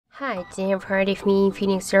Hi, today you've heard of me,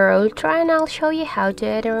 Infinix Zero Ultra, and I'll show you how to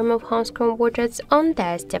add and remove home screen widgets on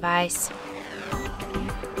this device.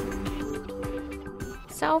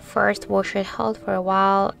 So first we should hold for a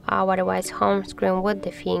while our device home screen with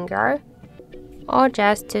the finger, or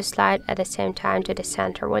just to slide at the same time to the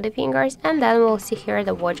center with the fingers, and then we'll see here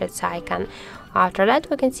the widgets icon. After that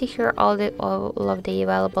we can see here all of the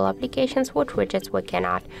available applications, which widgets we can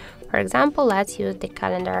add. For example, let's use the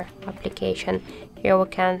calendar application. Here we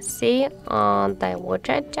can see on the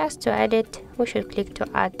widget. Just to add it, we should click to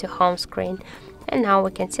add to home screen, and now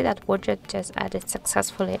we can see that widget just added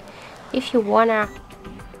successfully. If you wanna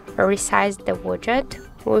resize the widget,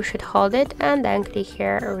 we should hold it and then click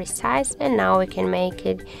here resize, and now we can make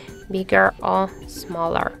it bigger or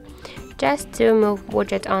smaller. Just to move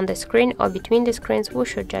widget on the screen or between the screens, we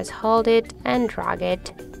should just hold it and drag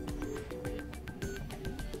it.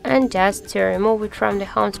 And just to remove it from the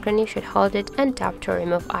home screen, you should hold it and tap to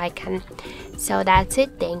remove icon. So that's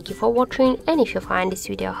it. Thank you for watching, and if you find this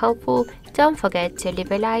video helpful, don't forget to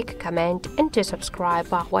leave a like, comment and to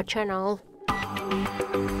subscribe our channel.